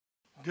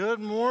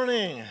Good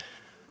morning.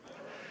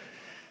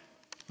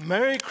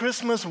 Merry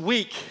Christmas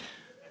week.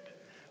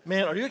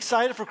 Man, are you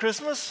excited for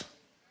Christmas?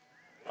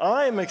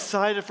 I am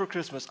excited for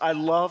Christmas. I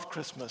love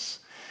Christmas.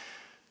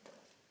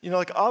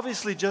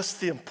 Obviously just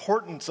the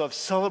importance of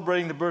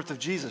celebrating the birth of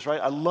Jesus, right?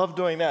 I love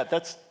doing that.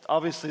 That's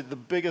obviously the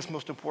biggest,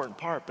 most important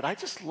part. But I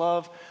just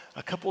love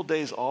a couple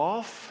days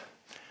off,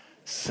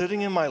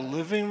 sitting in my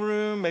living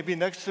room, maybe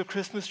next to the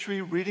Christmas tree,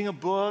 reading a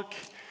book,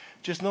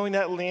 just knowing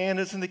that Leanne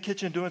is in the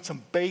kitchen doing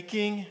some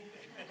baking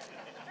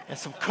and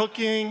some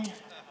cooking,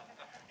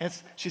 and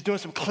she's doing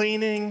some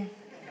cleaning.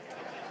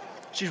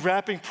 She's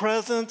wrapping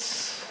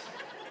presents.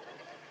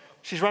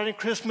 She's writing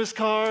Christmas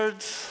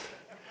cards.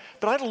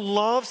 But I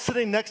love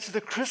sitting next to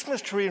the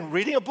Christmas tree and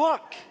reading a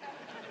book.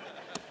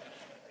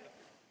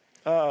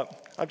 I'm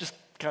just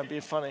kind of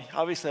being funny.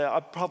 Obviously,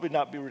 I'd probably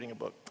not be reading a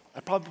book.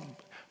 I'd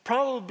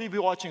probably be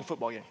watching a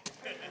football game.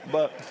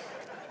 But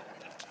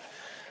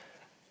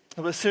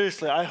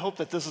seriously, I hope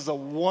that this is a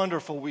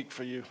wonderful week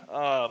for you.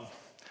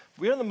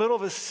 We're in the middle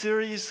of a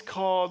series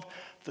called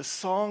The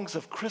Songs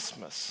of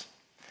Christmas.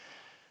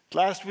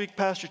 Last week,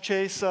 Pastor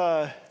Chase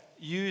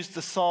used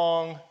the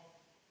song,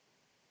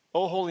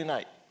 "O Holy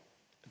Night,"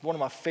 one of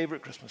my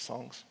favorite Christmas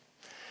songs.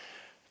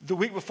 The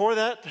week before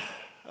that,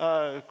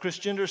 Chris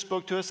Gender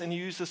spoke to us and he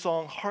used the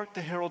song, "Hark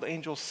the Herald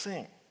Angels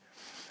Sing,"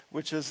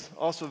 which is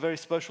also a very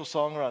special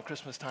song around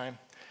Christmas time.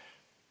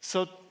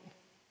 So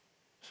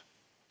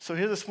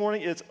here this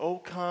morning, it's O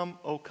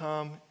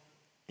Come,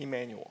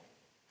 Emmanuel.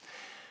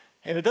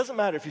 And it doesn't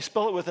matter if you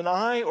spell it with an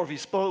I or if you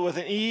spell it with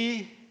an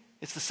E,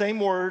 it's the same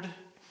word.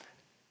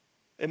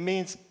 It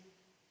means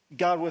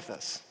God with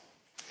us.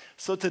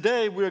 So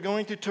today we are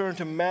going to turn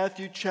to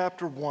Matthew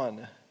chapter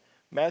 1.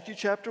 Matthew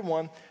chapter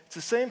 1, it's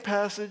the same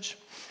passage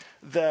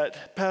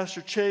that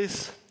Pastor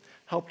Chase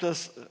helped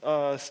us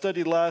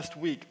study last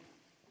week.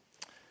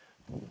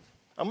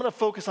 I'm going to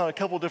focus on a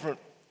couple different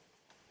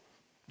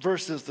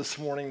verses this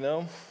morning,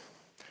 though.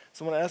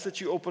 So I'm going to ask that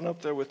you open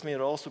up there with me.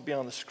 It'll also be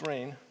on the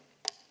screen.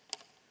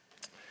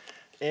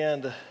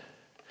 And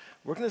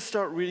we're going to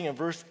start reading in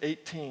verse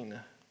 18.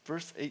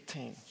 Verse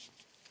 18.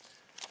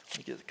 Let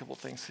me get a couple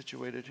things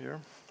situated here.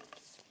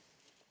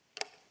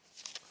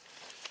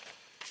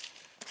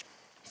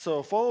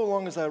 So follow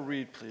along as I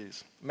read,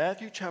 please.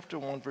 Matthew chapter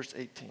 1, verse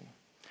 18.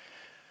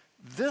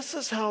 This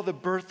is how the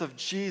birth of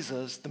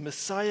Jesus, the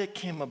Messiah,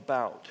 came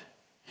about.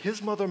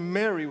 His mother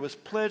Mary was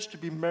pledged to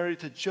be married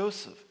to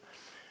Joseph.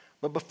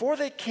 But before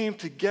they came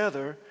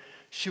together,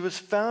 she was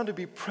found to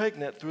be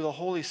pregnant through the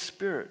Holy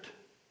Spirit.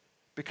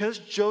 Because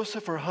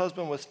Joseph, her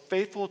husband, was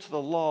faithful to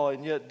the law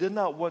and yet did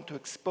not want to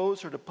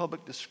expose her to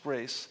public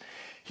disgrace,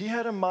 he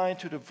had in mind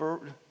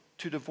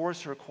to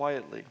divorce her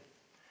quietly.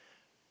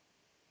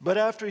 But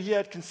after he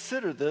had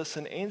considered this,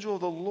 an angel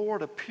of the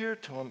Lord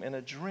appeared to him in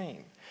a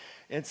dream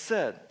and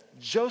said,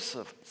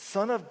 "Joseph,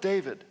 son of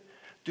David,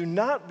 do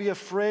not be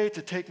afraid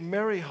to take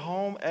Mary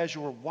home as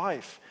your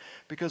wife,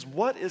 because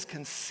what is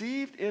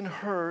conceived in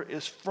her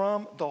is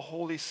from the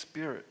Holy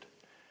Spirit.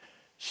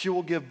 She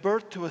will give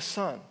birth to a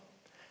son,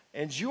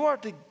 and you are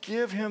to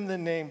give him the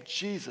name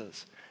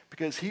Jesus,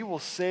 because he will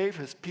save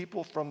his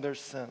people from their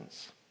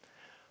sins."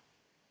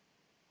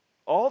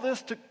 All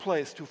this took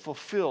place to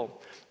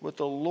fulfill what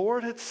the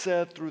Lord had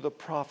said through the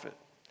prophet.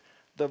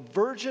 The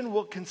virgin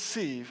will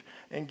conceive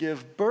and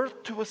give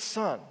birth to a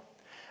son,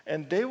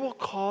 and they will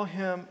call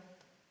him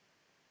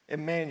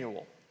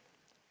Emmanuel,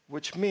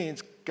 which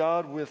means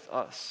God with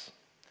us.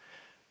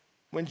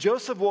 When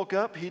Joseph woke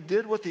up, he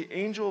did what the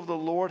angel of the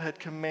Lord had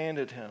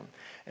commanded him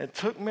and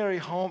took Mary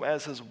home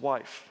as his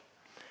wife.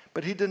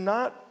 But he did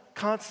not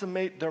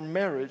consummate their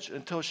marriage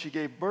until she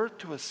gave birth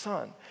to a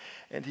son,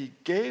 and he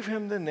gave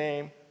him the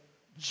name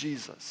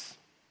Jesus.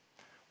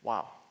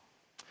 Wow.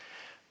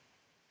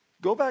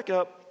 Go back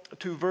up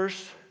to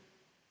verse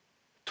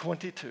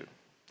 22.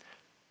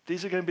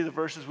 These are going to be the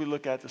verses we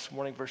look at this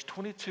morning, verse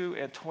 22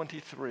 and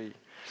 23.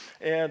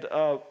 And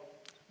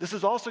this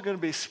is also going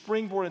to be a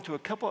springboard into a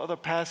couple other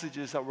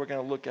passages that we're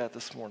going to look at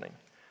this morning.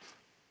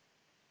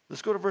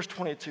 Let's go to verse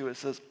 22. It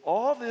says,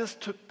 all this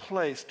took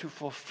place to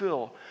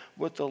fulfill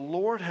what the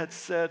Lord had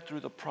said through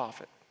the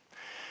prophet.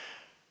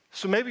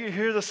 So maybe you're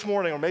here this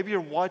morning, or maybe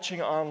you're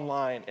watching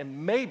online,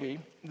 and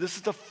maybe this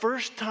is the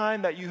first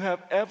time that you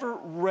have ever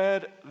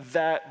read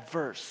that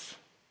verse.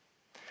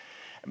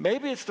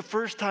 Maybe it's the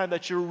first time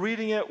that you're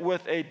reading it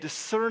with a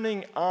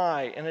discerning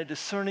eye and a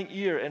discerning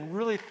ear and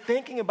really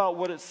thinking about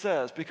what it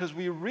says, because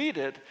we read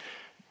it,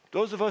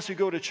 those of us who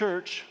go to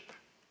church,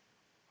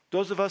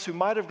 those of us who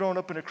might have grown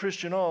up in a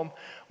Christian home,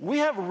 we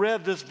have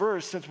read this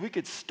verse since we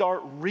could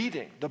start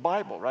reading the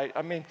Bible, right?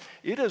 I mean,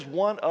 it is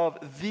one of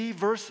the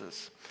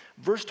verses.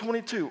 Verse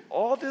 22,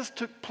 all this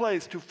took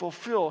place to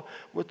fulfill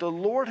what the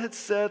Lord had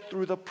said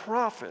through the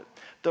prophet.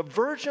 The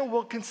virgin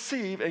will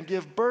conceive and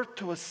give birth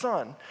to a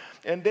son,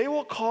 and they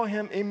will call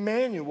him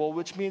Emmanuel,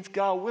 which means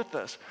God with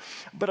us.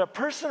 But a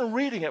person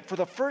reading it for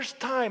the first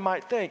time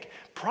might think,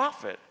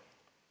 prophet?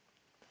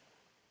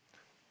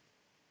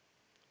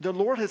 The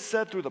Lord has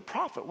said through the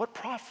prophet. What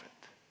prophet?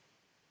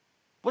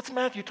 What's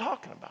Matthew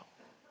talking about?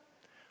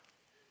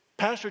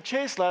 Pastor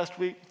Chase last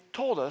week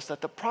told us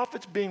that the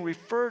prophet's being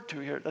referred to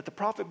here, that the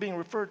prophet being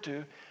referred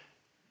to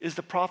is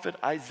the prophet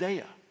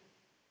Isaiah.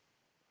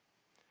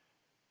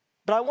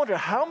 But I wonder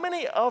how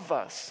many of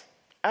us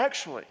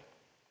actually,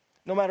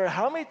 no matter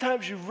how many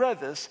times you've read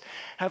this,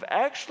 have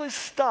actually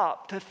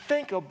stopped to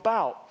think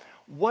about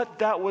what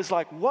that was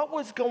like, what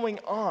was going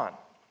on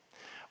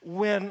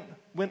when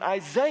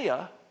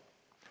Isaiah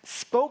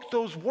spoke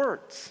those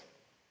words.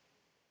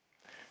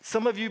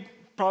 Some of you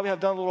probably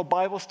have done a little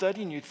Bible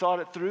study and you thought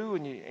it through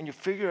and you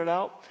figured it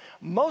out.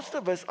 Most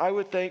of us, I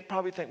would think,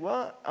 probably think,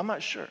 well, I'm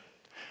not sure.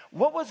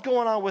 What was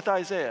going on with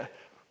Isaiah?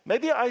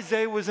 Maybe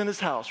Isaiah was in his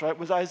house, right?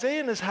 Was Isaiah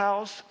in his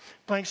house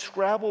playing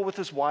Scrabble with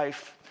his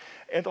wife,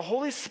 and the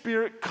Holy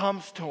Spirit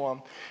comes to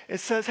him and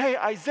says, hey,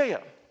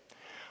 Isaiah,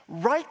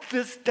 write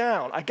this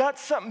down. I got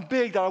something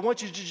big that I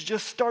want you to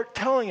just start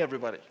telling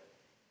everybody.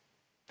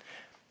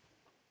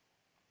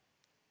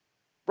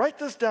 Write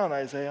this down,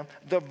 Isaiah.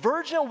 The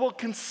virgin will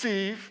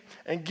conceive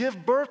and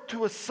give birth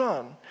to a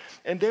son,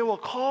 and they will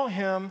call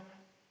him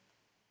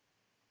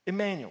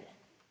Emmanuel.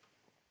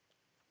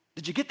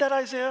 Did you get that,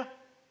 Isaiah?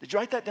 Did you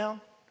write that down?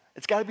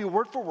 It's got to be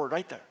word for word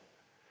right there.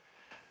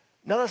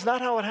 No, that's not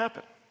how it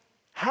happened.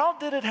 How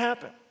did it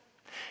happen?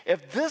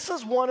 If this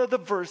is one of the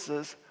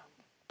verses,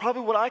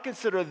 probably what I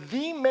consider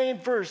the main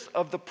verse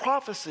of the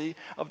prophecy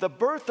of the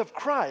birth of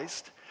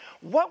Christ,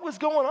 what was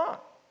going on?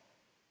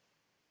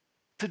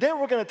 Today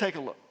we're going to take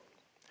a look,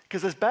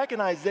 because it's back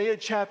in Isaiah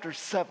chapter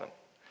 7.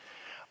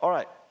 All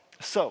right,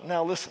 so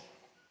now listen.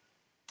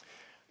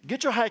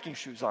 Get your hiking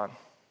shoes on,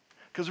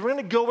 because we're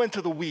going to go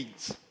into the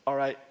weeds, all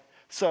right?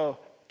 So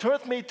turn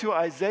with me to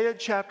Isaiah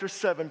chapter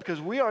 7,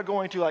 because we are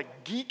going to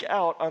geek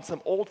out on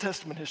some Old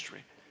Testament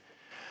history.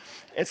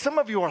 And some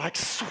of you are like,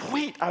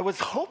 sweet, I was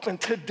hoping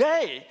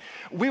today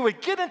we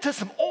would get into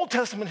some Old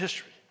Testament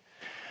history.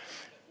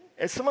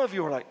 And some of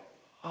you are like,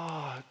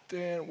 oh,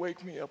 Dan,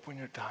 wake me up when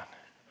you're done.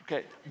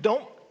 Okay,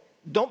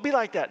 don't be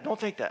like that. Don't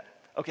think that.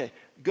 Okay,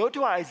 go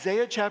to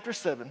Isaiah chapter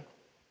 7,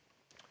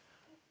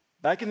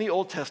 back in the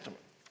Old Testament,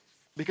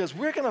 because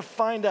we're going to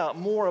find out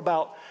more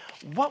about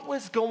what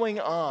was going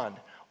on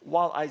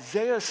while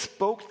Isaiah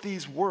spoke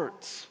these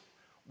words.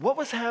 What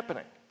was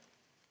happening?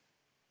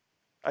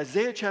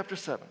 Isaiah chapter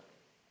 7.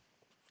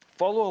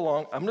 Follow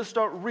along. I'm going to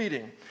start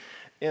reading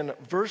in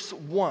verse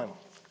 1.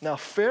 Now,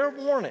 fair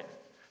warning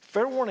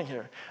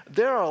here.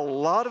 There are a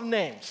lot of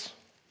names,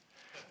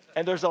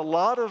 and there's a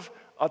lot of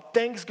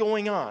things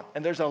going on,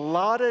 and there's a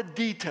lot of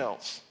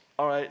details.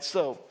 All right,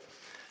 so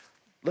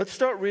let's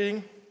start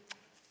reading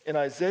in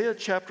Isaiah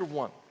chapter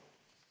 1.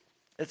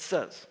 It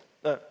says,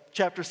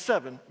 chapter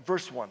 7,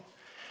 verse 1. It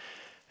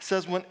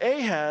says, when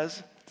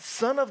Ahaz,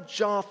 son of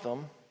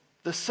Jotham,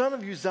 the son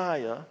of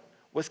Uzziah,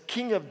 was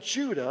king of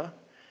Judah,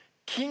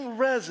 King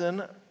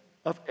Rezin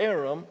of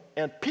Aram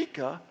and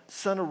Pekah,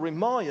 son of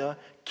Remaliah,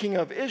 king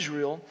of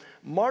Israel,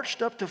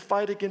 marched up to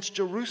fight against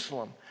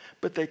Jerusalem,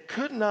 but they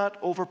could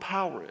not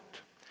overpower it.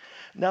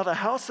 Now the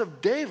house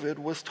of David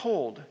was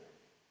told,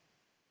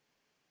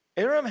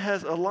 Aram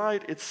has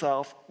allied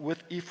itself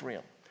with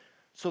Ephraim.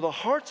 So the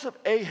hearts of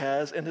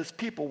Ahaz and his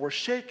people were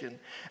shaken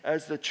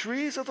as the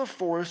trees of the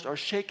forest are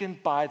shaken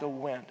by the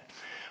wind.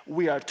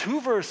 We are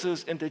 2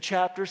 verses into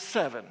chapter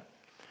 7.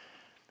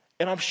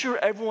 And I'm sure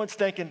everyone's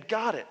thinking,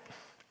 got it,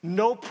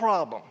 no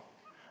problem.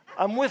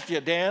 I'm with you,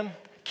 Dan.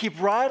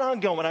 Keep right on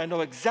going. I know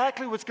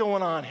exactly what's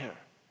going on here.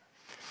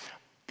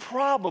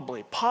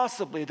 Probably,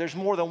 possibly, there's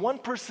more than one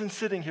person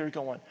sitting here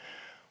going,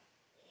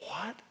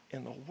 what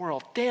in the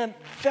world? Dan,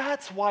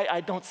 that's why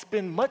I don't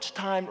spend much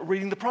time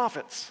reading the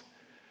prophets,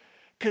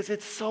 because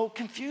it's so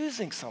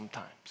confusing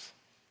sometimes,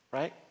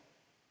 right?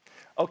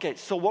 Okay,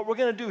 so what we're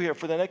going to do here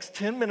for the next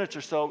 10 minutes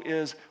or so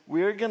is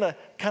we're going to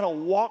kind of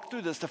walk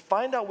through this to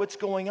find out what's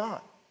going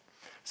on.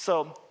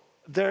 So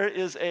there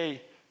is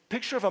a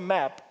picture of a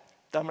map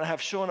that I'm going to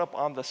have showing up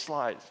on the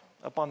slides,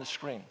 up on the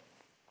screen.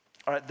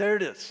 All right, there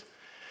it is.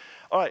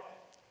 All right,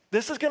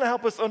 this is going to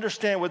help us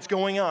understand what's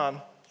going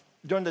on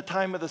during the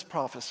time of this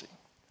prophecy.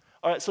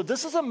 All right, so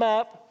this is a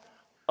map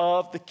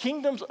of the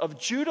kingdoms of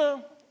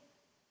Judah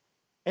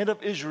and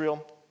of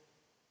Israel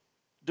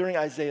during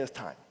Isaiah's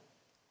time.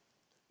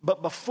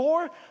 But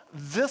before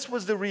this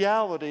was the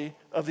reality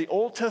of the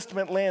Old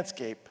Testament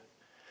landscape,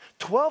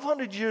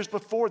 1,200 years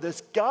before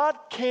this, God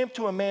came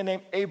to a man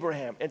named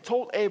Abraham and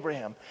told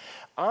Abraham,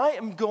 I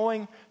am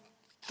going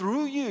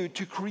through you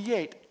to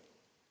create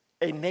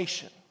a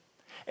nation.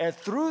 And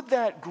through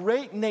that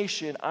great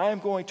nation, I am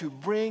going to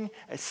bring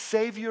a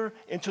Savior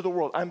into the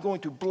world. I'm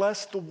going to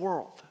bless the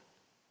world.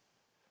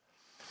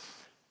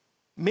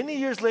 Many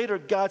years later,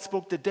 God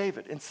spoke to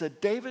David and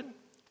said, David,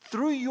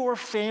 through your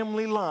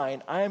family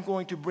line, I am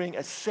going to bring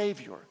a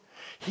Savior.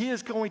 He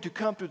is going to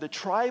come through the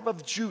tribe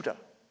of Judah,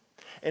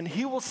 and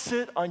he will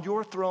sit on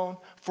your throne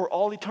for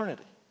all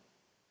eternity.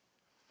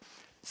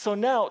 So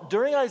now,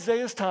 during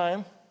Isaiah's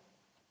time,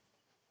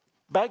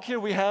 back here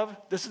we have,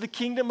 this is the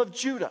kingdom of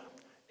Judah.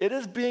 It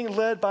is being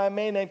led by a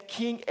man named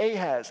King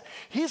Ahaz.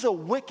 He's a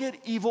wicked,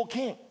 evil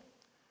king.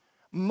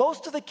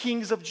 Most of the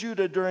kings of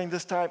Judah during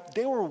this time,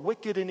 they were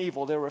wicked and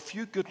evil. There were a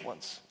few good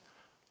ones.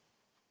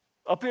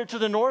 Up here to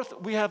the north,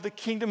 we have the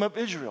kingdom of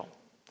Israel.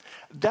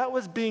 That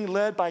was being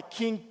led by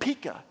King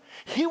Pekah.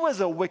 He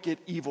was a wicked,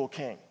 evil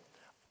king.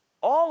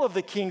 All of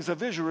the kings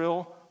of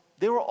Israel,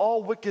 they were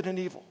all wicked and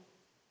evil.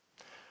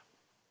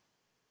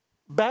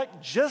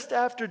 Back just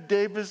after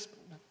David's,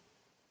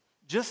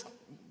 just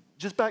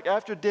back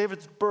after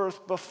David's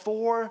birth,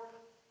 before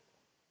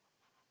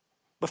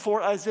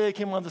Isaiah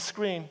came on the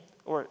screen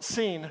or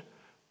scene,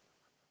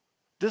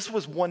 this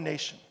was one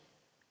nation.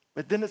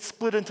 But then it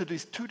split into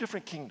these two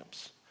different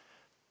kingdoms.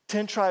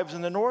 10 tribes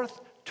in the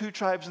north, 2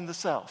 tribes in the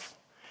south.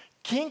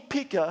 King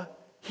Pekah,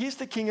 he's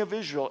the king of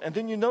Israel. And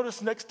then you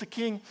notice next to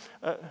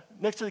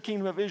the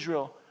kingdom of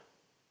Israel,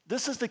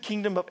 this is the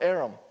kingdom of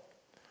Aram.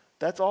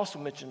 That's also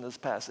mentioned in this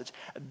passage.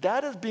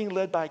 That is being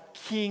led by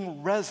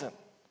King Rezin.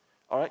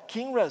 All right,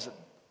 King Rezin.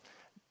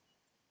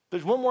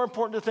 There's one more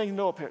important thing to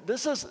know up here.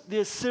 This is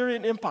the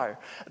Assyrian Empire.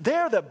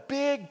 They're the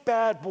big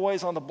bad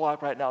boys on the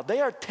block right now.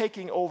 They are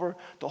taking over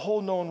the whole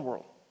known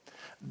world.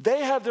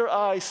 They have their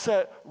eyes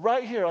set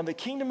right here on the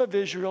kingdom of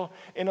Israel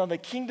and on the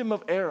kingdom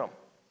of Aram.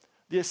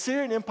 The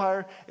Assyrian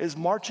Empire is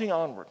marching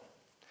onward.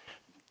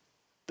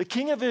 The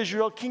king of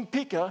Israel, King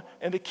Pekah,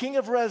 and the king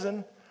of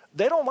Rezin,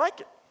 they don't like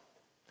it.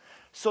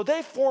 So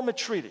they form a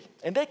treaty,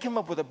 and they come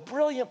up with a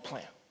brilliant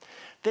plan.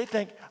 They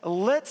think,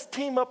 let's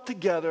team up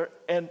together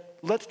and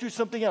let's do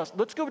something else.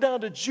 Let's go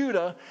down to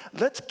Judah.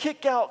 Let's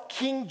kick out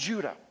King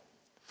Judah.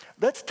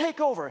 Let's take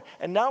over.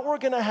 And now we're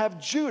going to have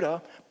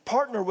Judah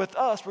partner with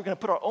us. We're going to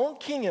put our own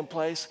king in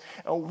place,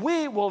 and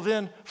we will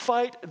then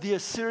fight the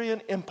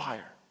Assyrian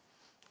Empire.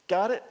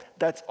 Got it?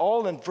 That's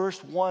all in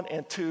verse 1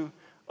 and 2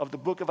 of the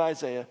book of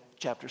Isaiah,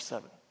 chapter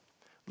 7.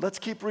 Let's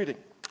keep reading.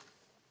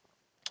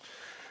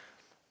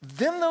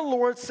 Then the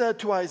Lord said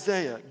to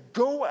Isaiah,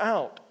 "Go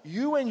out,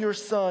 you and your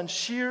son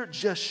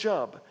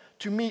Shear-Jashub,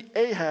 to meet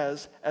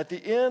Ahaz at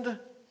the end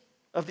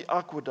of the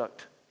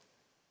aqueduct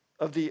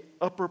of the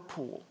upper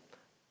pool,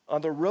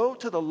 on the road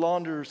to the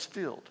launderer's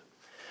field.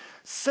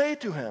 Say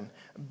to him,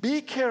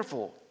 be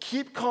careful,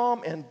 keep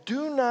calm, and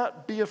do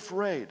not be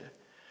afraid.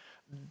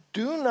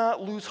 Do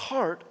not lose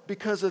heart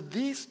because of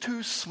these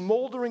 2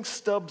 smoldering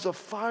stubs of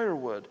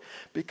firewood,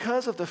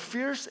 because of the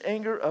fierce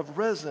anger of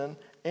Rezin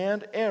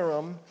and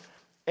Aram,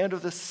 and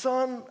of the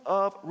son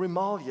of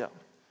Remaliah.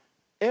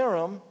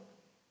 Aram,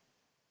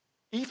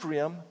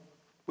 Ephraim,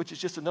 which is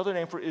just another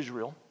name for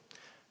Israel,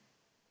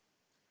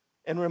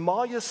 and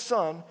Remaliah's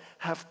son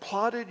have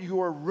plotted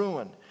your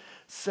ruin,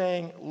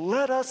 saying,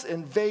 let us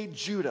invade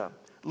Judah.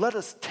 Let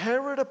us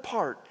tear it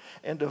apart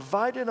and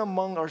divide it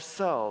among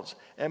ourselves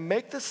and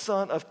make the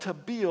son of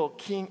Tabeel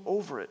king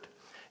over it.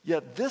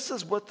 Yet this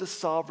is what the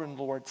sovereign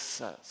Lord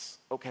says."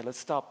 Okay, let's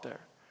stop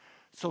there.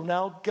 So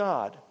now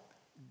God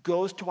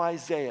goes to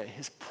Isaiah,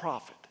 his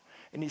prophet,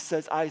 and he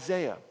says,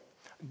 Isaiah,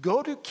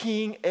 go to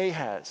King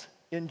Ahaz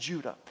in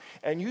Judah,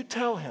 and you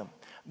tell him,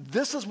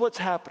 this is what's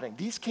happening.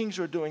 These kings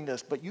are doing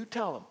this, but you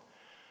tell him,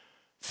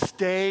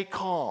 stay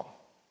calm.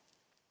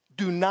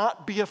 Do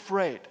not be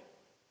afraid.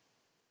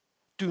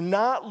 Do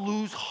not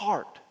lose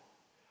heart.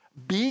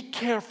 Be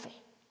careful.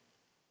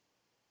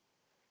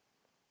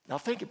 Now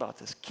think about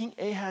this. King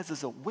Ahaz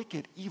is a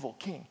wicked, evil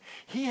king.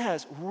 He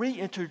has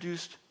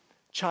reintroduced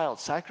child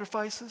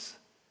sacrifices.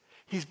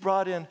 He's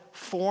brought in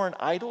foreign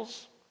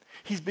idols.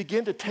 He's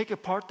begun to take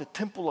apart the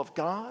temple of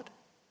God.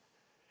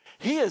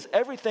 He is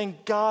everything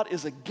God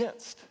is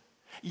against.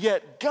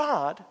 Yet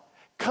God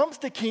comes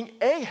to King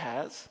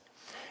Ahaz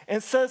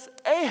and says,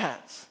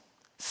 Ahaz,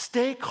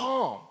 stay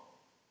calm.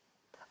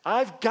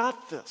 I've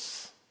got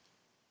this.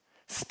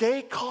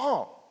 Stay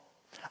calm.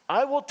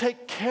 I will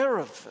take care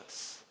of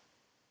this.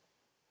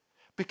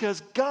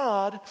 Because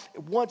God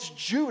wants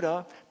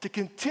Judah to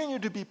continue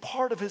to be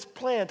part of his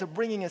plan to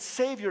bringing a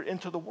Savior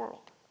into the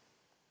world.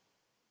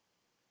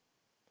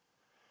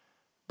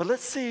 But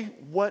let's see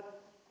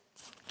what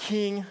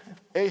King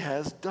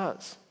Ahaz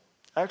does.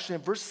 Actually,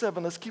 in verse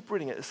 7, let's keep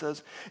reading it. It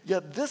says,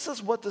 yet this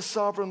is what the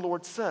sovereign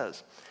Lord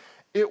says.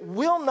 It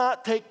will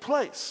not take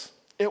place.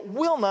 It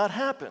will not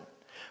happen.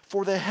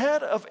 For the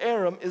head of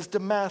Aram is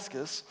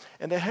Damascus,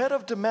 and the head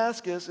of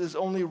Damascus is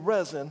only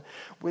Rezin.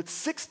 With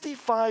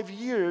 65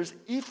 years,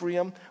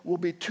 Ephraim will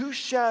be too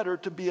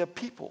shattered to be a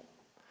people.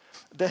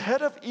 The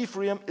head of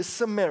Ephraim is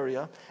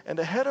Samaria, and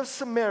the head of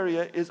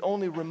Samaria is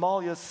only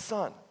Remaliah's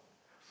son.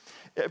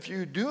 If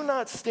you do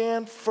not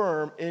stand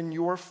firm in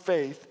your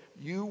faith,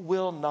 you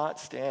will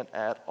not stand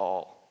at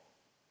all.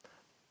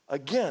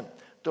 Again,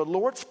 the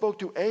Lord spoke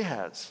to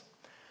Ahaz,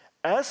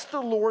 ask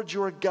the Lord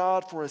your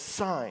God for a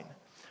sign,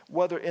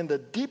 whether in the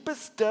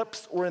deepest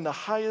depths or in the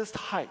highest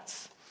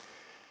heights.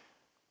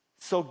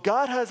 So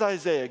God has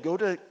Isaiah go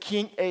to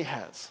King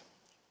Ahaz,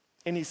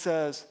 and he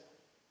says,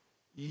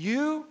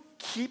 you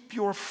keep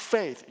your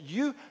faith.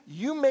 You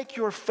make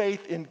your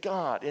faith in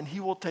God, and he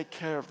will take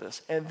care of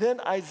this. And then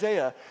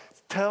Isaiah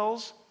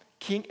tells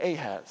King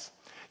Ahaz,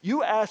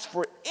 you ask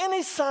for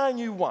any sign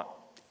you want,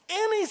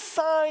 any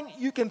sign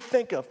you can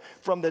think of,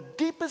 from the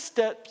deepest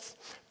depths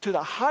to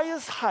the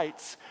highest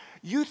heights.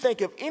 You think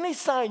of any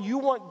sign you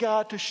want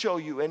God to show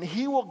you, and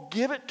he will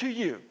give it to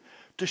you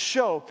to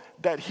show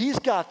that he's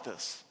got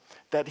this.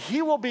 that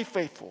he will be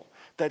faithful,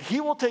 that he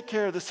will take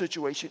care of the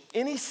situation.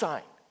 Any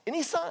sign,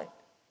 any sign.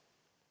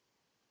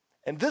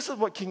 And this is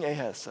what King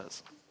Ahaz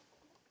says.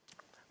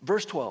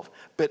 Verse 12,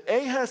 but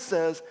Ahaz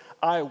says,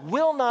 I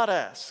will not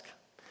ask.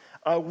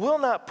 I will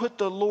not put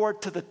the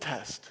Lord to the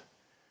test.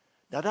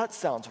 Now that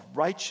sounds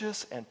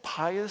righteous and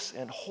pious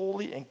and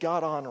holy and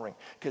God-honoring,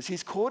 because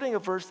he's quoting a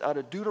verse out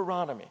of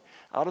Deuteronomy,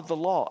 out of the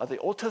law, of the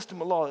Old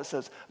Testament law that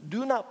says,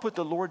 do not put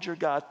the Lord your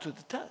God to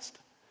the test.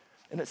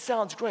 And it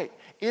sounds great.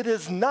 It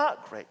is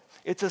not great.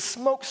 It's a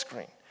smoke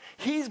screen.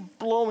 He's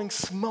blowing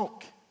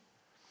smoke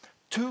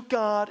to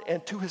God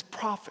and to his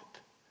prophet.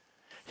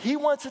 He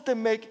wants it to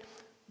make,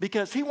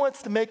 because he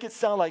wants to make it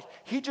sound like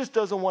he just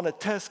doesn't want to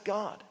test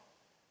God.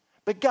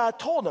 But God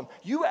told him,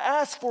 you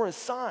asked for a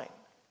sign.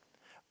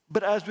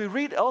 But as we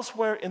read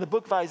elsewhere in the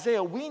book of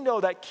Isaiah, we know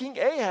that King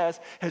Ahaz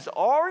has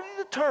already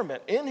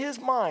determined in his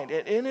mind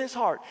and in his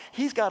heart,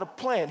 he's got a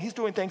plan. He's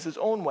doing things his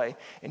own way,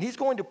 and he's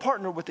going to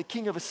partner with the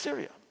king of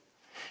Assyria.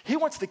 He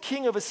wants the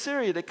king of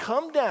Assyria to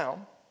come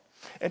down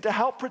and to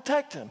help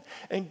protect him.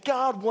 And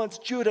God wants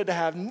Judah to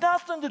have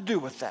nothing to do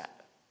with that.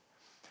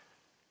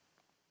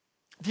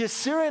 The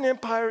Assyrian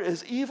Empire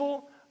is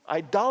evil,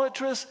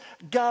 idolatrous.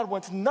 God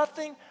wants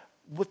nothing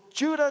with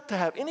Judah to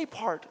have any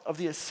part of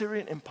the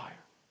Assyrian Empire.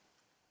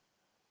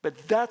 But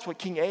that's what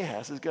King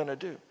Ahaz is going to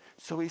do.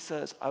 So he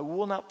says, I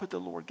will not put the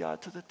Lord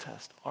God to the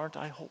test. Aren't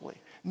I holy?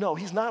 No,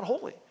 he's not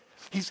holy.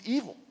 He's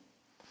evil.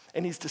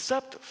 And he's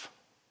deceptive.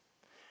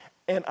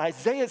 And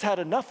Isaiah's had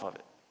enough of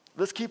it.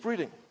 Let's keep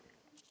reading.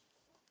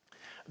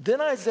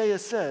 Then Isaiah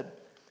said,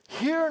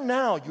 hear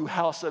now, you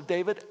house of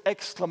David,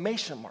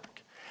 exclamation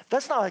mark.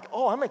 That's not like,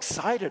 oh, I'm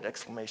excited,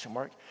 exclamation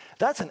mark.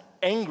 That's an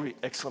angry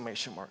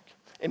exclamation mark.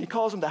 And he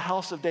calls him the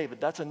house of David.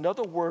 That's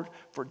another word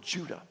for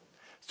Judah.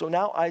 So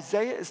now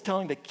Isaiah is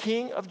telling the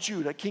king of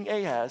Judah, King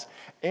Ahaz,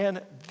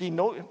 and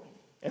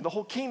the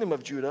whole kingdom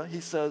of Judah,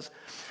 he says,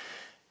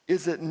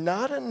 is it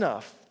not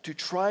enough to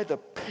try the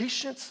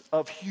patience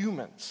of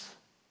humans?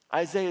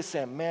 Isaiah is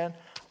saying, man,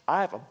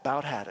 I've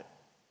about had it.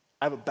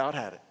 I've about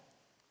had it.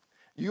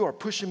 You are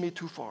pushing me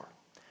too far.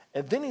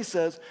 And then he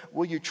says,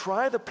 will you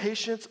try the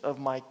patience of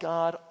my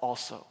God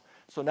also?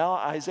 So now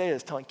Isaiah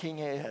is telling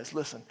King Ahaz,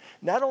 listen,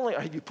 not only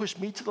have you pushed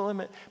me to the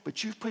limit,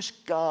 but you've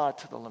pushed God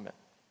to the limit.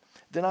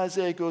 Then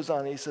Isaiah goes on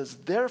and he says,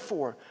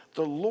 therefore,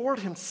 the Lord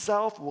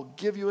himself will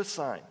give you a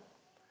sign.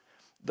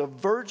 The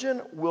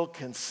virgin will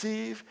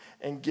conceive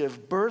and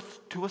give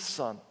birth to a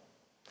son,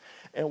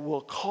 and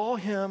will call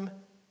him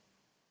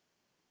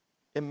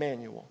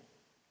Emmanuel.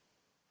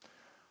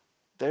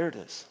 There it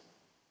is.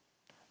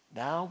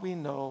 Now we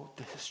know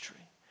the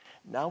history.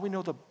 Now we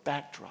know the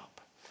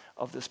backdrop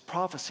of this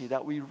prophecy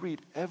that we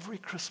read every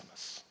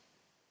Christmas.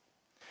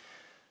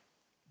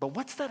 But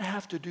what's that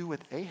have to do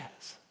with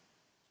Ahaz?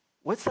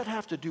 What's that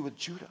have to do with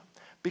Judah?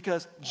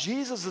 Because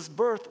Jesus'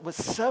 birth was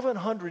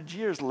 700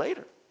 years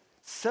later.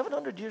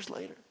 700 years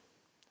later.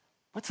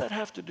 What's that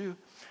have to do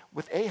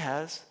with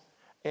Ahaz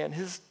and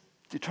his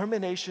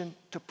determination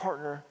to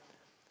partner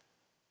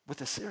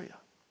with Assyria?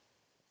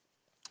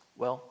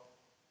 Well,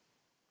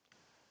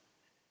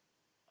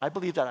 I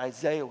believe that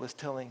Isaiah was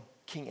telling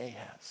King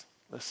Ahaz,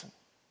 listen,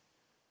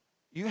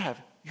 you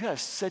have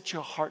set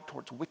your heart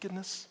towards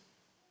wickedness.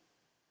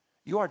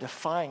 You are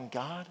defying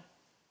God.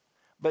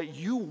 But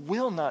you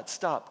will not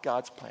stop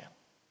God's plan.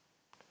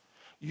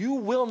 You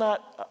will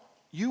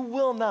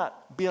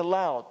not be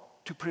allowed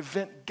to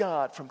prevent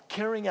God from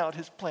carrying out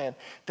his plan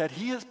that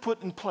he has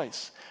put in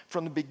place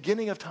from the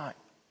beginning of time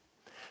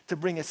to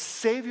bring a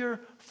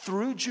Savior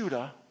through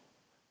Judah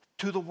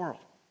to the world.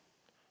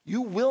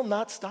 You will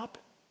not stop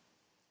it.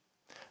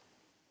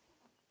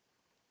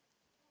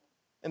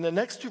 In the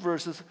next two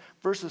verses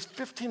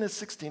 15 and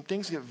 16,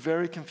 things get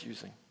very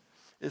confusing.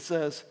 It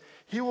says,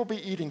 he will be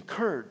eating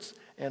curds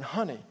and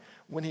honey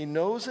when he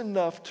knows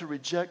enough to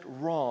reject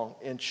wrong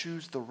and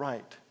choose the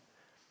right.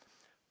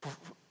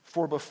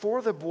 For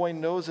before the boy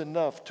knows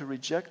enough to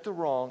reject the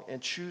wrong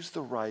and choose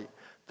the right,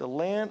 the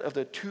land of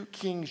the two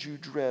kings you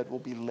dread will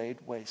be laid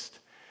waste.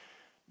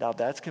 Now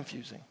that's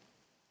confusing.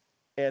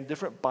 And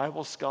different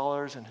Bible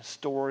scholars and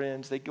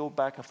historians, they go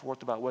back and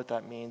forth about what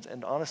that means.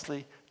 And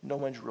honestly, no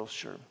one's real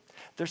sure.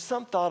 There's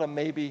some thought of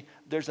maybe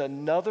there's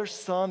another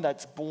son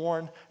that's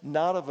born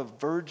not of a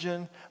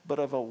virgin, but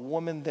of a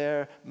woman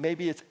there.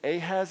 Maybe it's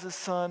Ahaz's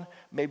son.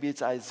 Maybe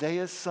it's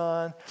Isaiah's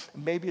son.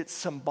 Maybe it's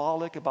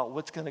symbolic about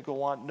what's going to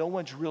go on. No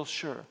one's real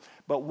sure.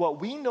 But what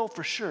we know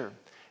for sure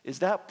is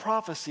that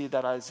prophecy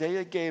that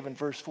Isaiah gave in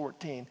verse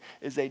 14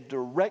 is a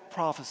direct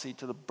prophecy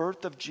to the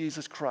birth of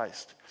Jesus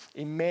Christ,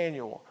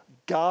 Emmanuel,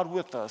 God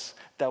with us,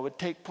 that would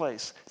take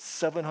place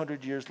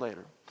 700 years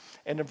later.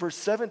 And in verse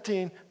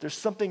 17, there's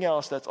something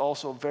else that's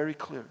also very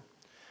clear.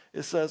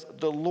 It says,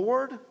 the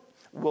Lord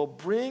will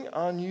bring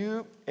on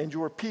you and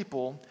your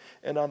people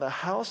and on the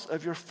house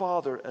of your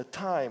father a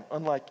time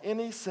unlike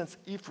any since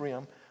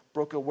Ephraim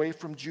broke away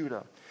from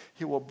Judah.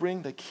 He will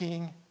bring the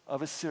king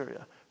of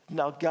Assyria.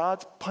 Now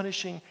God's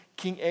punishing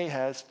King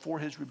Ahaz for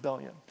his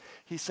rebellion.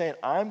 He's saying,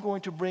 I'm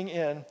going to bring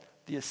in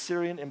the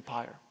Assyrian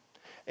Empire.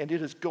 and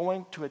it is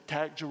going to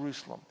attack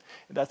Jerusalem.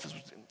 And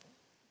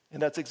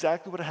that's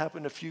exactly what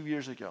happened a few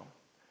years ago.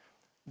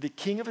 The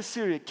king of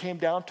Assyria came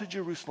down to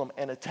Jerusalem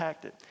and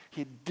attacked it.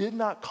 He did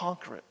not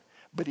conquer it,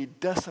 but he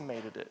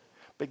decimated it.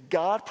 But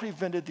God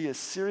prevented the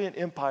Assyrian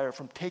Empire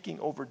from taking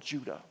over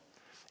Judah.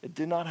 It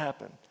did not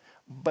happen.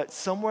 But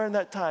somewhere in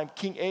that time,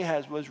 King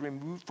Ahaz was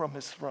removed from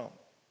his throne.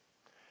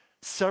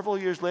 Several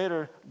years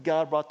later,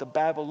 God brought the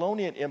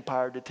Babylonian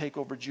Empire to take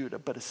over Judah,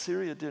 but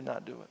Assyria did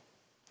not do it.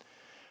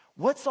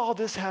 What's all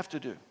this have to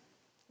do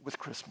with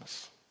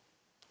Christmas?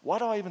 Why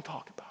do I even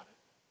talk about it?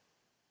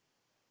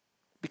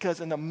 Because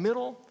in the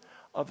middle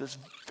of this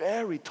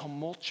very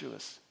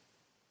tumultuous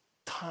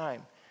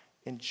time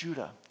in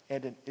Judah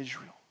and in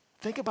Israel,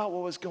 think about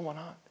what was going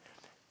on.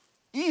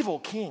 Evil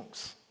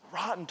kings,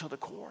 rotten to the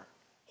core,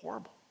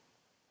 horrible.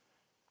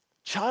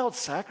 Child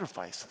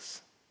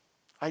sacrifices,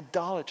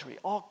 idolatry,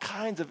 all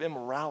kinds of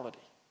immorality.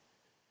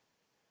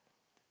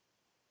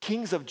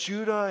 Kings of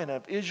Judah and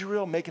of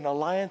Israel making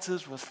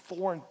alliances with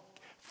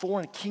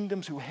foreign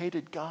kingdoms who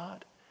hated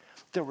God.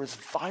 There was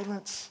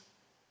violence.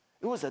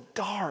 It was a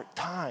dark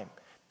time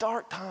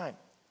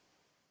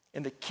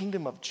in the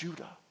kingdom of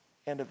Judah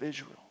and of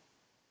Israel.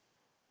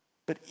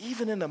 But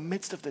even in the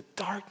midst of the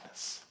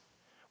darkness,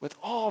 with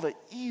all the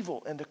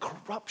evil and the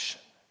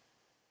corruption,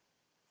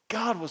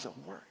 God was at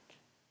work.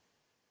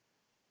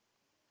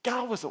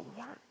 God was at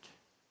work,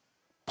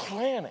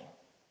 planning,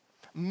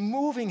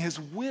 moving his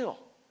will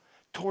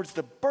towards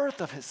the birth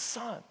of his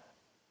son.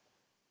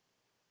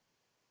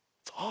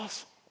 It's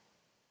awesome.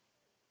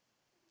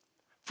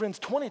 Friends,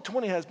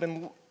 2020 has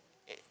been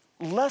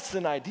less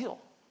than ideal,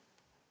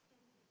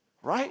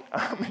 right?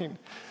 I mean,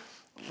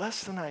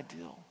 less than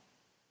ideal.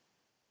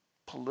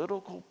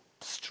 Political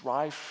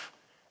strife,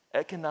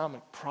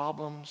 economic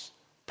problems,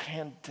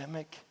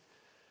 pandemic.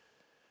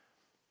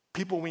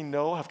 People we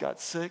know have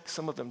got sick.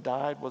 Some of them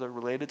died, whether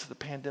related to the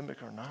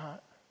pandemic or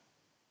not.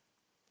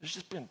 There's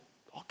just been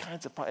all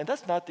kinds of problems. And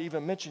that's not to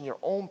even mention your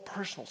own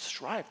personal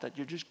strife, that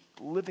you're just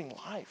living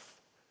life.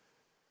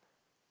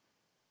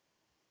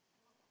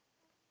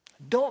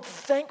 Don't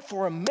think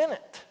for a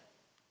minute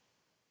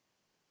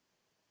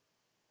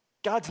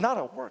God's not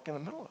at work in the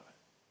middle of it.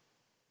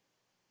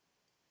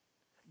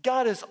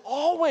 God is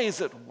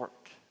always at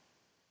work,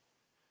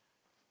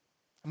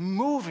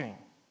 moving,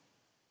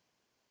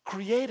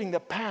 creating the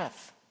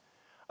path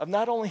of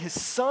not only his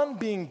son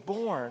being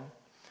born,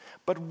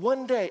 but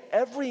one day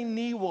every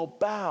knee will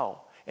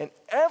bow and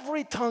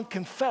every tongue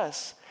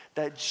confess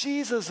that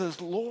Jesus is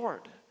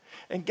Lord.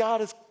 And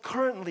God is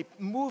currently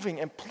moving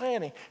and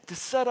planning to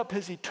set up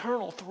his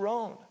eternal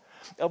throne,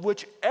 of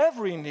which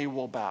every knee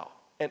will bow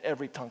and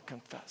every tongue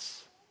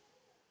confess.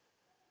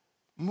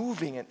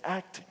 Moving and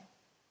acting.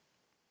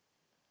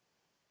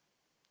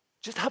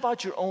 Just how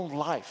about your own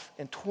life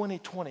in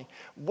 2020?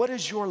 What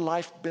has your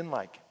life been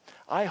like?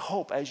 I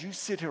hope as you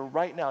sit here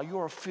right now, you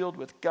are filled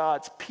with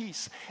God's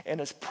peace and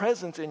his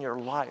presence in your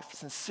life.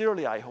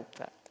 Sincerely, I hope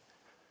that.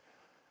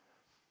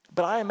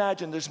 But I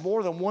imagine there's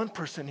more than one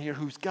person here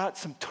who's got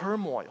some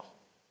turmoil.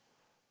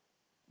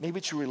 Maybe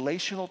it's your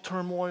relational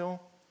turmoil,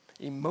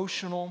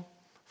 emotional,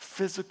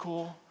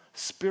 physical,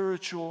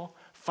 spiritual,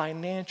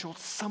 financial,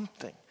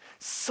 something,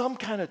 some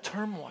kind of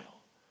turmoil.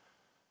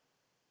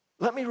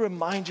 Let me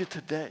remind you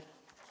today.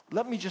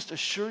 Let me just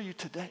assure you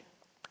today.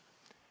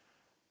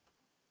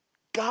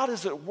 God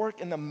is at work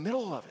in the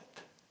middle of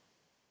it.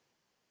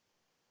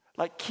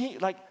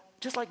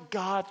 Just like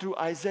God through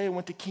Isaiah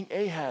went to King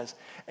Ahaz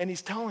and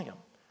he's telling him,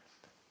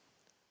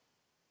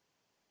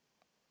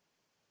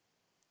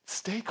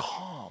 stay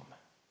calm.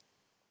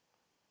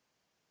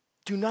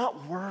 Do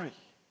not worry.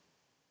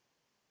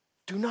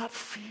 Do not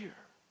fear.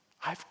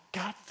 I've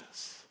got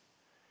this.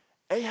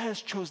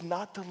 Ahaz chose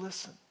not to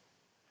listen.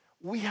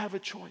 We have a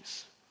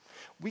choice.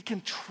 We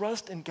can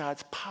trust in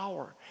God's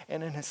power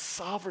and in his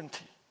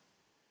sovereignty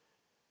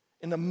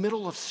in the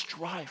middle of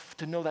strife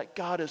to know that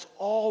God is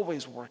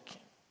always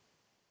working.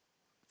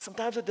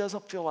 Sometimes it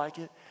doesn't feel like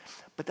it,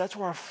 but that's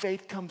where our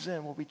faith comes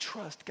in, where we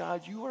trust,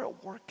 God, you are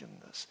at work in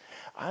this.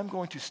 I'm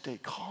going to stay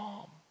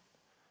calm.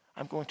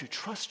 I'm going to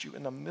trust you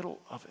in the middle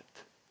of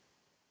it.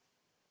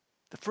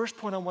 The first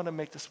point I want to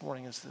make this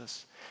morning is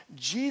this.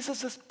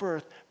 Jesus'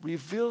 birth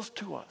reveals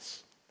to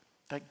us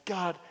that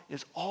God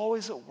is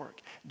always at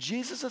work.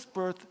 Jesus'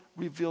 birth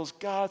reveals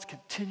God's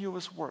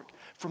continuous work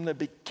from the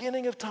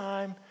beginning of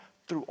time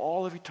through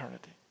all of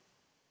eternity.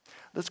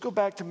 Let's go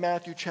back to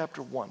Matthew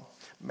chapter 1.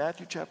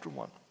 Matthew chapter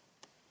 1.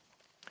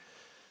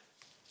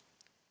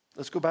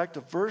 Let's go back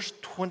to verse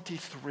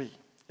 23.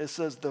 It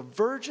says, the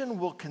virgin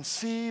will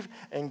conceive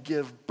and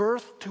give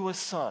birth to a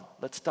son.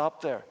 Let's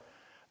stop there.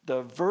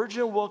 The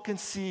virgin will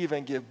conceive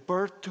and give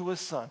birth to a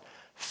son.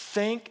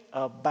 Think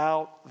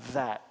about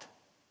that.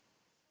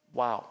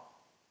 Wow.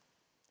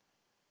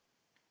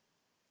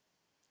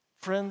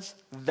 Friends,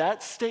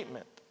 that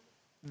statement,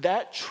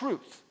 that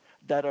truth,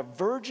 that a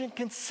virgin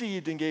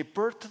conceived and gave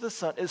birth to the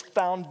son is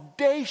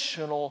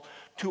foundational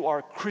to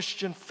our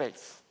Christian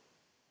faith.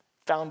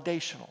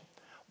 Foundational.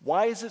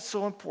 Why is it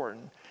so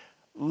important?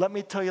 Let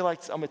me tell you, I'm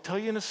going to tell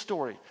you in a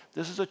story.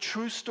 This is a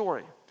true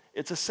story.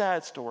 It's a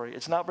sad story.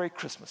 It's not very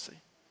Christmassy.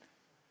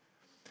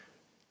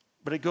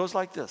 But it goes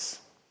like this.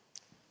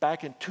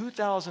 Back in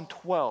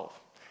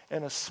 2012,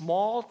 in a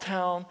small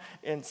town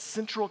in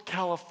Central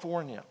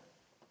California,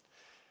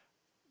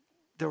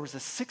 there was a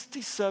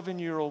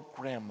 67-year-old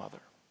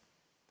grandmother.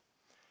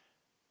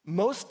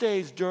 Most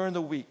days during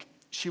the week,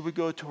 she would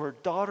go to her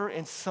daughter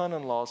and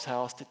son-in-law's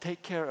house to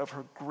take care of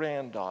her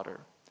granddaughter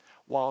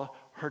while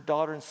her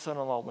daughter and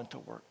son-in-law went to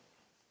work.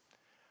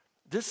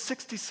 This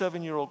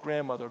 67-year-old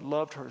grandmother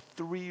loved her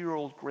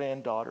 3-year-old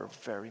granddaughter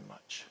very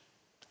much.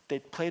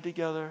 They'd play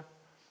together,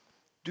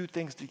 do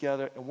things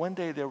together, and one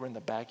day they were in the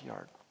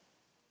backyard,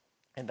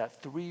 and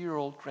that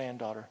 3-year-old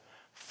granddaughter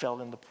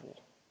fell in the pool.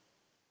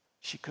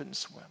 She couldn't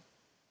swim.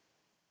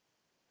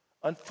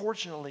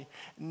 Unfortunately,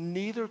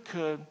 neither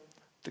could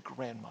the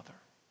grandmother.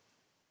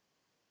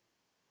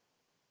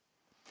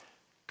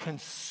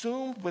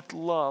 Consumed with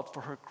love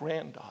for her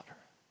granddaughter,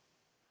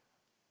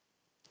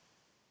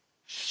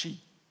 she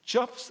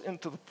jumps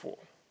into the pool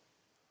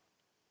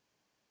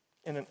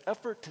in an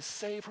effort to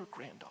save her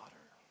granddaughter.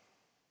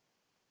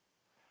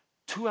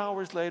 2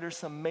 hours later,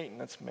 some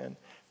maintenance men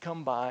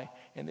come by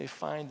and they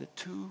find the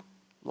 2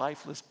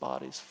 lifeless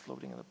bodies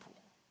floating in the pool.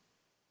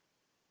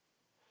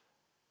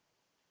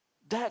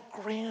 That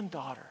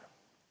granddaughter,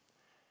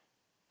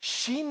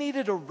 she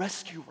needed a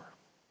rescuer.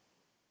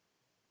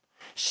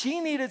 She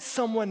needed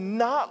someone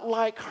not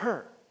like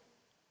her.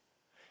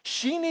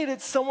 She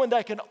needed someone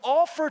that can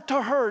offer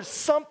to her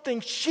something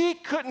she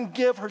couldn't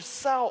give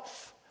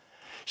herself.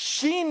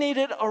 She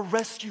needed a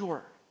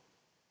rescuer.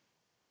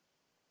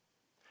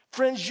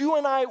 Friends, you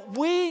and I,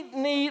 we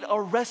need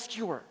a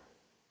rescuer.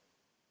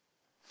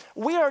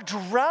 We are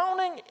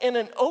drowning in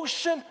an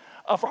ocean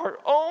of our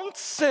own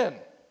sin.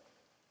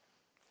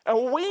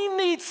 And we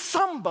need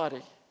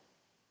somebody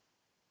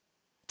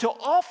to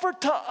offer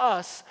to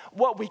us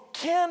what we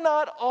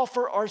cannot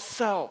offer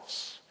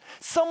ourselves.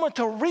 Someone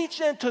to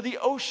reach into the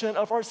ocean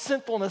of our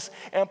sinfulness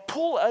and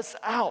pull us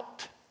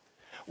out.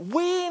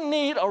 We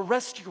need a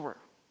rescuer.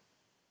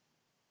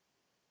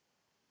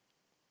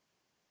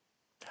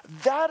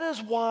 That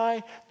is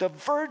why the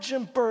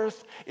virgin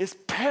birth is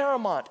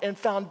paramount and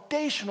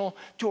foundational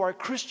to our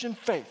Christian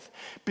faith.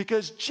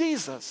 Because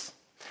Jesus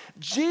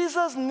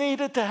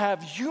needed to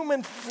have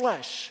human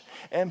flesh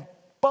and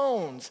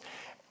bones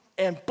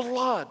and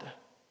blood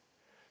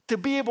to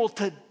be able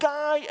to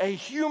die a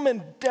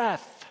human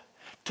death,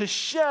 to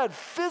shed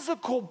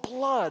physical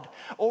blood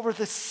over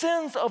the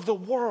sins of the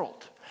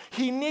world.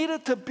 He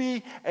needed to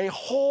be a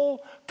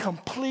whole,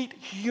 complete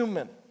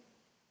human.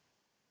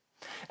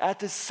 At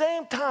the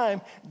same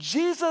time,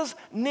 Jesus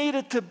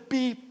needed to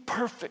be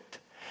perfect.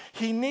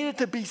 He needed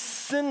to be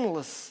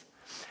sinless,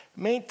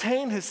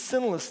 maintain his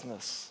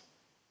sinlessness,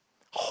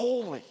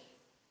 holy.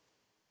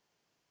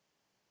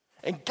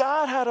 And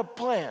God had a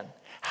plan.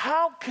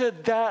 How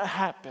could that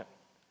happen?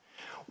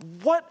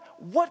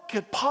 What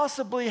could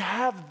possibly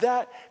have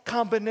that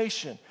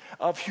combination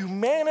of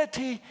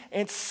humanity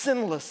and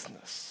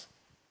sinlessness?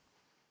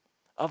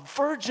 A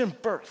virgin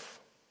birth.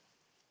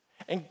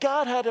 And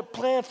God had a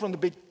plan from the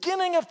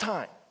beginning of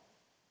time.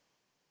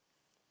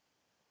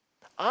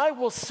 I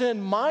will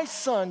send my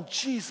son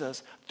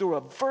Jesus through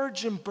a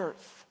virgin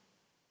birth.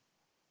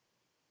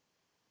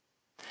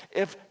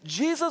 If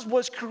Jesus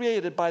was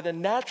created by the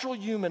natural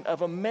human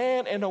of a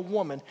man and a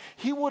woman,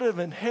 he would have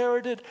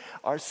inherited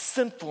our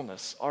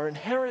sinfulness, our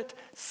inherent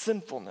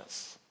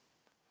sinfulness.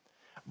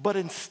 But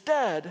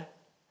instead,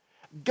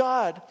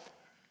 God,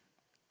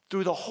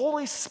 through the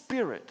Holy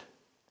Spirit,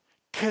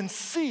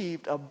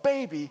 conceived a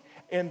baby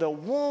in the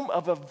womb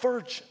of a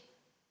virgin.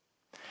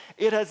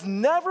 It has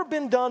never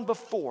been done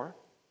before,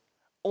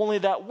 only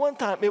that one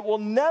time. It will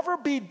never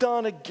be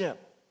done again.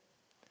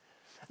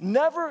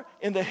 Never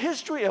in the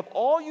history of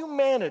all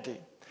humanity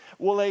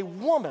will a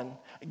woman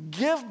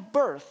give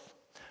birth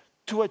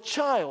to a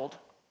child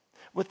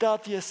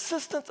without the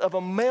assistance of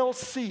a male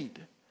seed.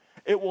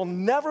 It will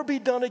never be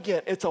done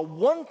again. It's a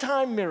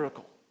one-time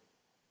miracle.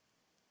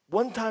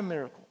 One-time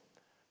miracle.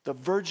 The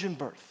virgin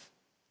birth.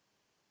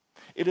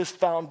 It is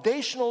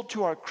foundational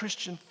to our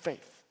Christian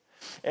faith.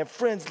 And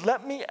friends,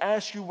 let me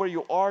ask you where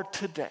you are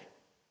today.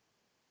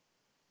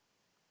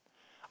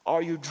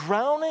 Are you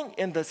drowning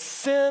in the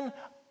sin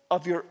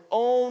of your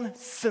own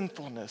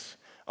sinfulness?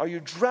 Are you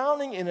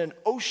drowning in an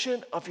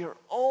ocean of your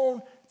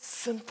own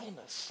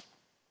sinfulness?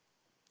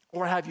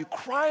 Or have you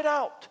cried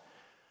out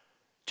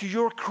to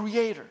your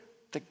Creator,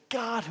 the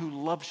God who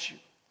loves you,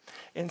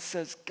 and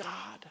says,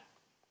 God,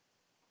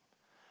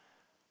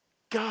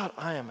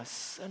 I am a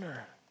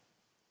sinner.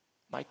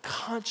 My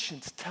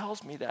conscience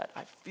tells me that.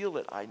 I feel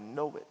it. I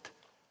know it.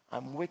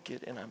 I'm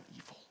wicked and I'm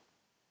evil.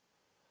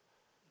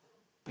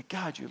 But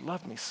God, you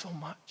love me so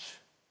much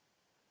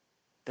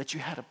that you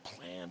had a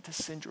plan to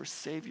send your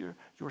Savior,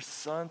 your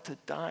Son, to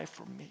die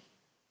for me.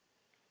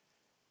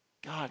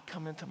 God,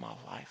 come into my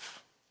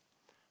life.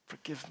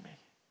 Forgive me.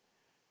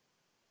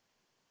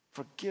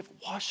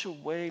 Wash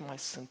away my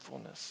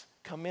sinfulness.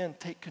 Come in,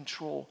 take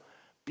control.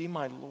 Be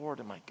my Lord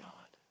and my God.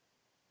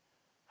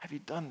 Have you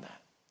done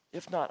that?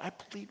 If not, I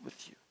plead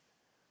with you.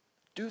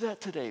 Do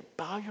that today.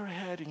 Bow your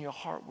head and your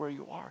heart where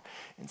you are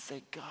and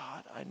say,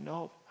 God, I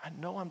know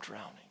I'm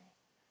drowning.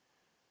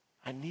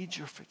 I need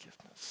your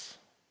forgiveness.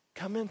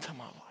 Come into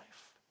my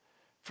life.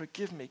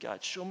 Forgive me,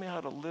 God. Show me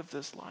how to live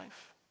this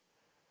life.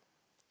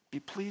 Be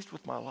pleased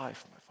with my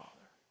life, my Father.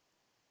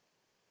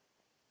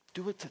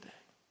 Do it today.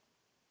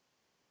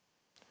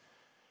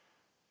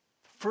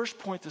 First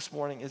point this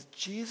morning is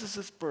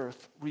Jesus'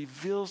 birth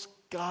reveals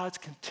God's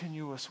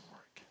continuous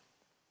work.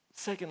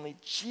 Secondly,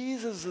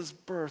 Jesus'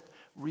 birth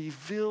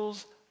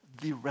reveals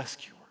the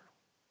rescuer.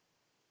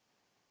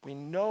 We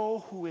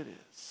know who it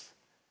is.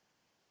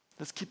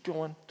 Let's keep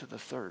going to the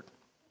third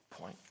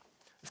point.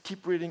 Let's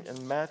keep reading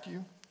in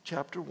Matthew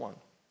chapter 1.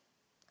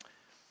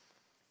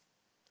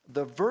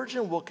 The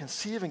virgin will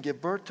conceive and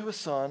give birth to a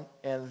son,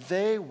 and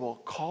they will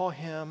call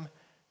him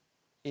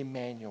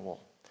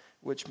Emmanuel,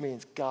 which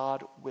means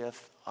God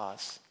with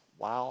us.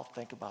 Wow,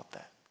 think about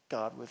that.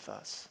 God with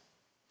us.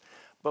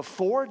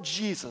 Before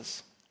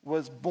Jesus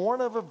was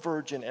born of a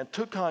virgin and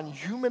took on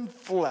human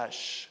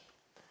flesh,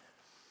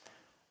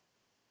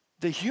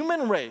 the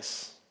human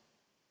race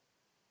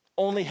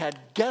only had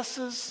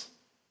guesses,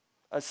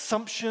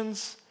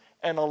 assumptions,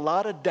 and a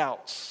lot of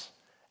doubts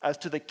as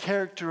to the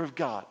character of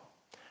God.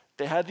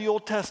 They had the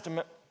Old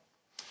Testament,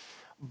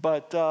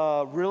 but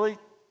really,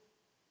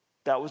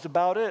 that was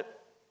about it.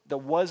 There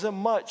wasn't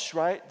much,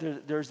 right?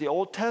 There's the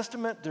Old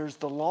Testament, there's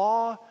the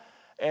law,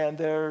 and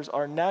there's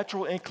our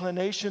natural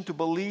inclination to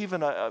believe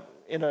in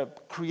a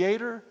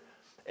creator.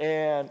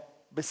 And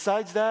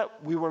besides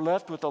that, we were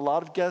left with a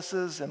lot of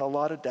guesses and a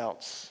lot of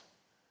doubts.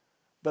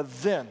 But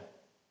then,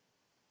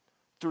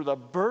 through the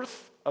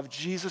birth of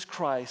Jesus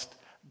Christ,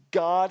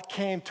 God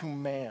came to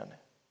man.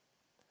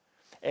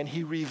 And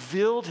he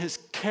revealed his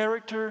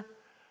character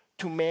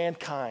to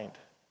mankind.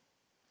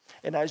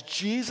 And as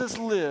Jesus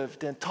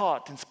lived and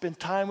taught and spent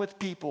time with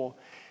people,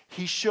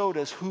 he showed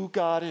us who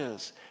God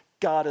is.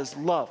 God is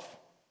love.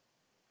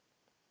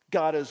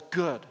 God is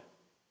good.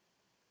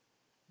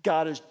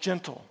 God is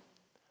gentle.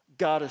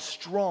 God is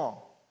strong.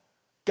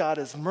 God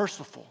is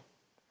merciful.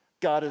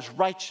 God is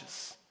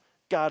righteous.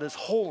 God is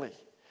holy.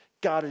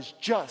 God is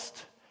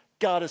just.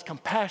 God is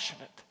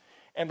compassionate.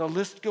 And the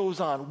list goes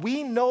on.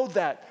 We know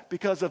that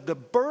because of the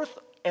birth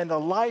and the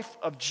life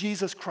of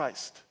Jesus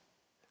Christ.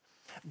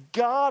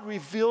 God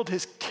revealed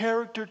his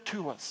character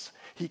to us.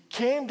 He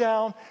came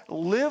down,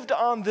 lived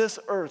on this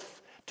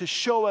earth to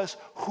show us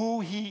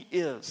who he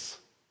is.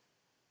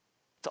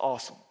 It's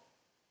awesome.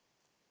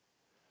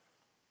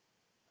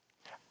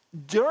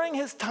 During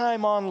his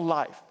time on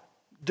life,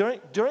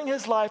 during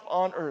his life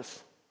on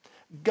earth,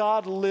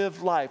 God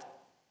lived life.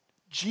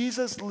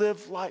 Jesus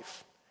lived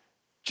life,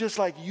 just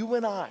like you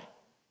and I.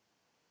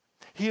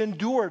 He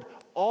endured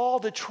all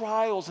the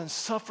trials and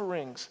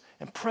sufferings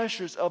and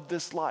pressures of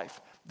this life.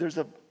 There's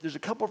a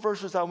couple of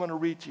verses I want to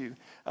read to you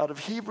out of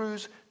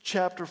Hebrews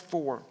chapter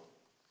 4.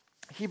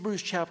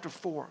 Hebrews chapter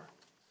 4.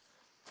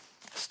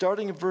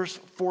 Starting in verse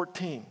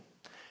 14.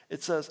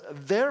 It says,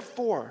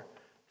 "Therefore,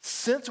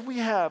 since we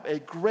have a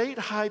great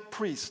high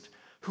priest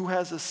who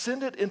has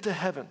ascended into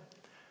heaven,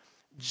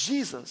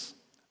 Jesus,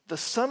 the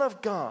Son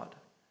of God,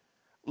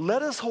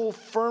 let us hold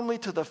firmly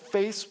to the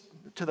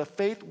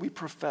faith we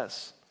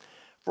profess.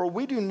 For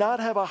we do not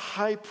have a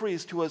high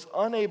priest who is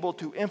unable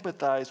to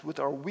empathize with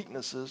our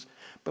weaknesses,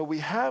 but we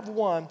have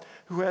one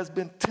who has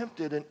been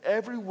tempted in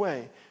every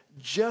way,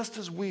 just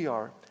as we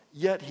are,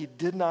 yet he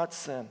did not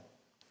sin.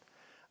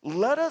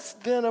 Let us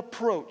then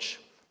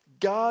approach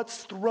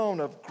God's throne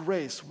of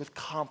grace with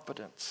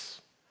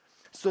confidence,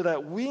 so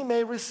that we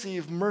may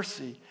receive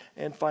mercy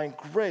and find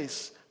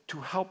grace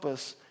to help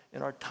us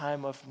in our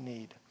time of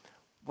need."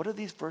 What are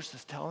these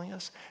verses telling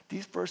us?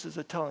 These verses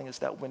are telling us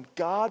that when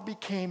God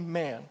became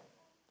man,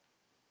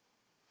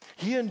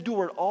 he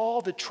endured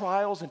all the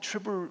trials,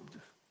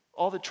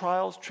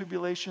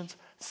 tribulations,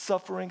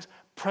 sufferings,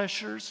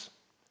 pressures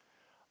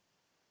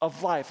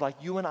of life like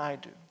you and I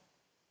do.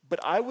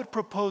 But I would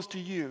propose to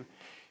you,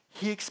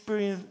 he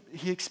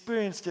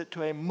experienced it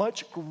to a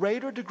much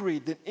greater degree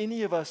than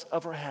any of us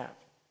ever have.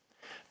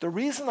 The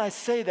reason I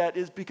say that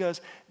is because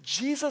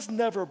Jesus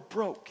never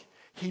broke.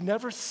 He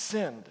never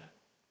sinned.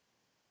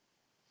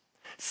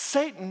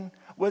 Satan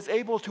was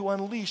able to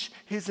unleash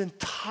his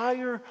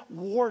entire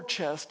war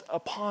chest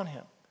upon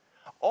him.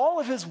 All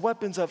of his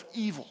weapons of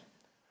evil,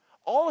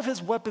 all of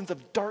his weapons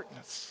of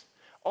darkness,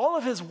 all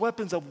of his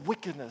weapons of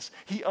wickedness,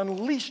 he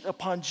unleashed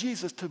upon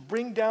Jesus to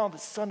bring down the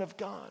Son of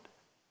God.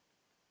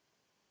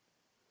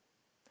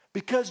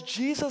 Because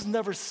Jesus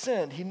never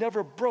sinned, he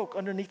never broke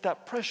underneath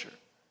that pressure.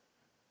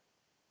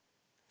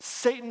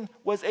 Satan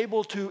was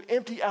able to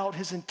empty out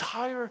his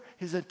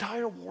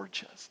entire war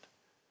chest.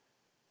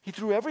 He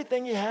threw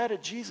everything he had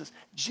at Jesus.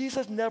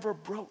 Jesus never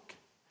broke.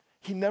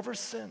 He never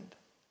sinned.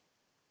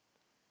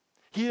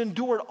 He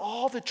endured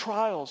all the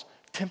trials,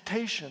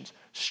 temptations,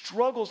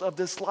 struggles of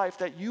this life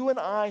that you and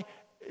I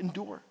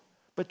endure,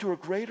 but to a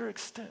greater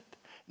extent.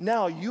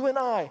 Now, you and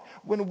I,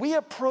 when we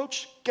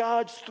approach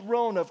God's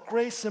throne of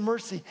grace and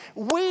mercy,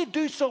 we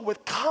do so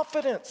with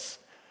confidence.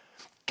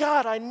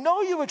 God, I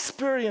know you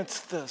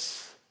experienced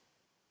this.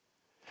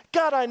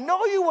 God, I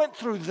know you went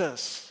through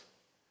this.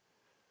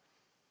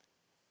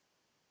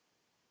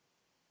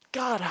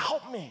 God,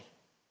 help me.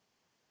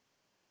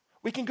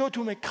 We can go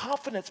to him in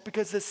confidence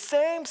because the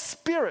same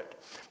Spirit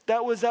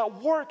that was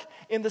at work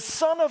in the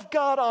Son of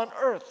God on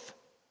earth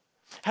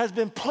has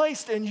been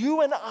placed in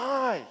you and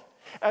I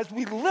as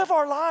we live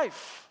our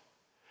life.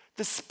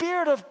 The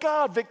Spirit of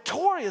God,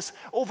 victorious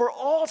over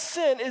all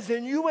sin, is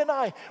in you and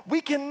I. We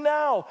can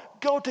now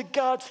go to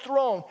God's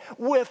throne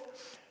with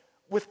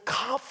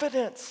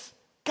confidence.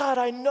 God,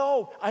 I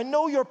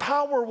know your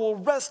power will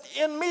rest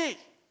in me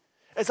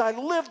as I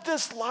live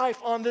this life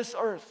on this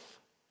earth.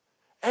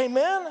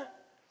 Amen?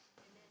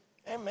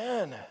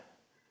 Amen.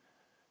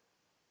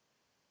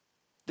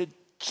 That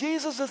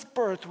Jesus'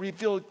 birth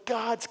revealed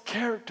God's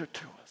character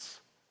to us.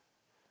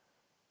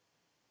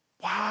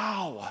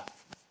 Wow.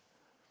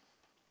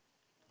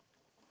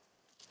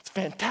 It's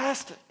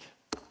fantastic.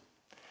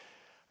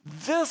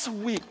 This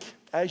week,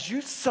 as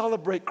you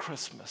celebrate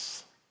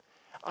Christmas,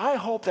 I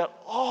hope that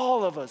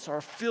all of us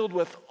are filled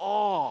with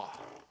awe.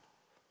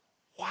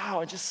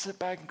 Wow, and just sit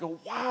back and go,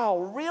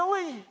 wow,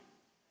 really?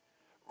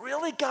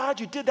 Really, God,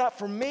 you did that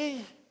for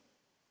me?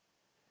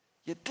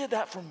 You did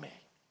that for me.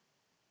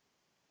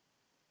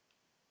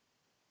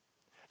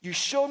 You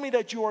showed me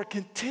that you are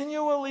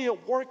continually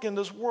at work in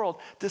this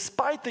world,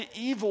 despite the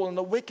evil and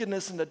the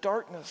wickedness and the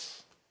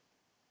darkness.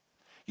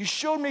 You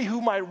showed me who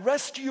my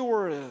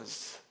rescuer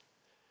is.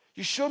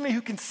 You showed me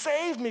who can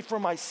save me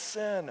from my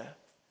sin.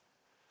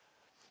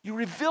 You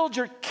revealed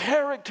your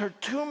character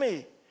to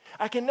me.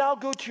 I can now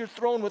go to your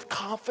throne with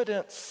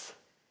confidence.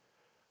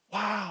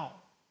 Wow.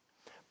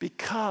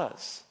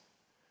 Because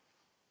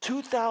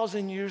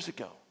 2,000 years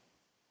ago,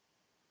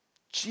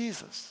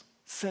 Jesus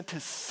sent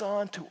his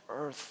Son to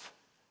earth,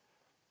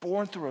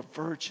 born through a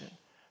virgin,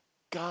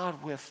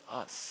 God with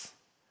us,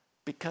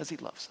 because he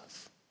loves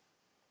us.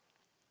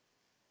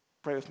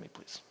 Pray with me,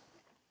 please.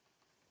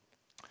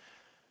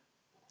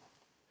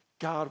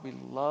 God, we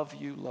love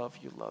you, love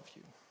you, love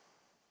you.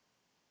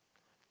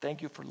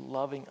 Thank you for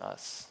loving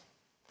us.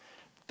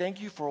 Thank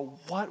you for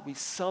what we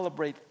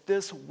celebrate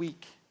this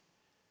week.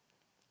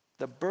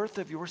 The birth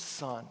of your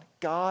Son,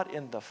 God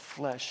in the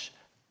flesh,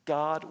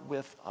 God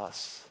with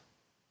us.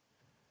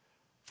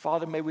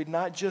 Father, may we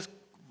not just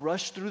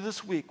rush through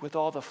this week with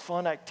all the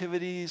fun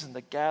activities and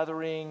the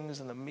gatherings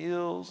and the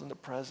meals and the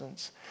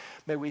presents.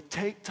 May we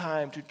take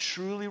time to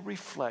truly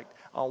reflect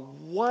on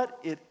what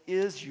it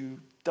is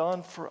you've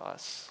done for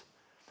us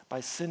by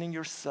sending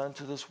your Son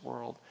to this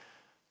world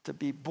to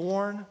be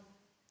born,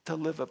 to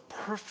live a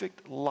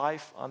perfect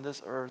life on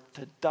this earth,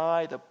 to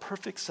die the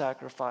perfect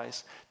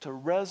sacrifice, to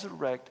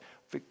resurrect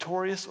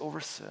victorious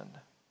over sin.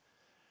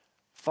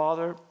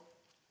 Father,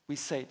 we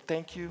say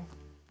thank you.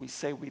 We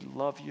say we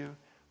love you.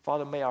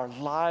 Father, may our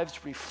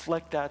lives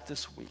reflect that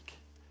this week.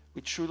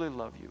 We truly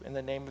love you. In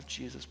the name of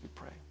Jesus, we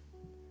pray.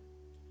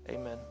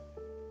 Amen.